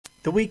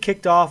The week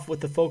kicked off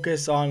with the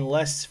focus on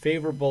less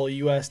favorable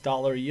U.S.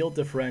 dollar yield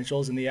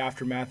differentials in the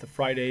aftermath of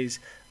Friday's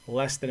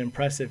less than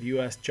impressive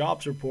U.S.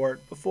 jobs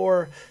report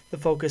before the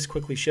focus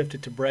quickly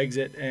shifted to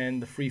Brexit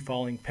and the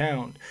free-falling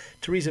pound.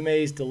 Theresa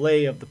May's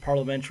delay of the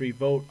parliamentary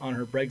vote on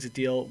her Brexit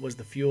deal was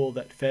the fuel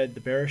that fed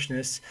the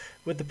bearishness,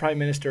 with the Prime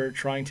Minister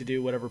trying to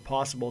do whatever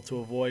possible to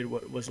avoid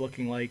what was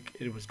looking like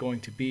it was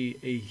going to be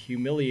a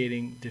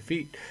humiliating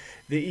defeat.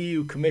 The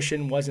EU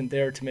Commission wasn't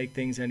there to make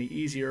things any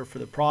easier for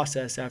the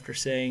process after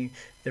saying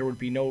there would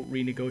be no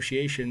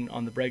renegotiation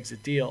on the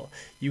Brexit deal.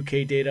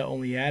 UK data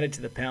only added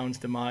to the pound's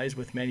demise,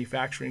 with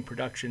manufacturing,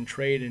 production,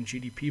 trade, and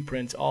GDP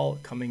prints all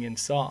coming in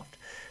soft.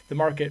 The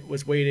market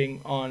was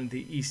waiting on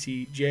the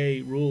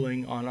ECJ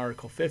ruling on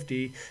Article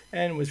 50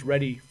 and was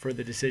ready for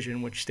the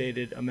decision, which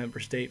stated a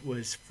member state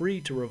was free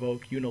to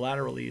revoke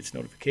unilaterally its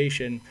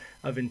notification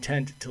of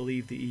intent to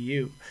leave the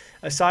EU.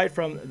 Aside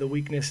from the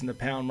weakness in the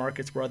pound,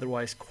 markets were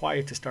otherwise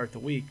quiet to start the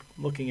week.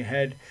 Looking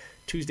ahead,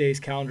 Tuesday's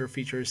calendar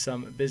features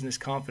some business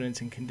confidence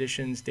and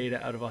conditions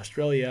data out of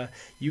Australia,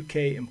 UK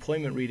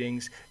employment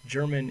readings,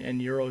 German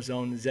and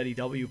Eurozone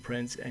ZEW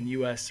prints, and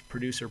US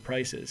producer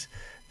prices.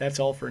 That's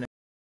all for now.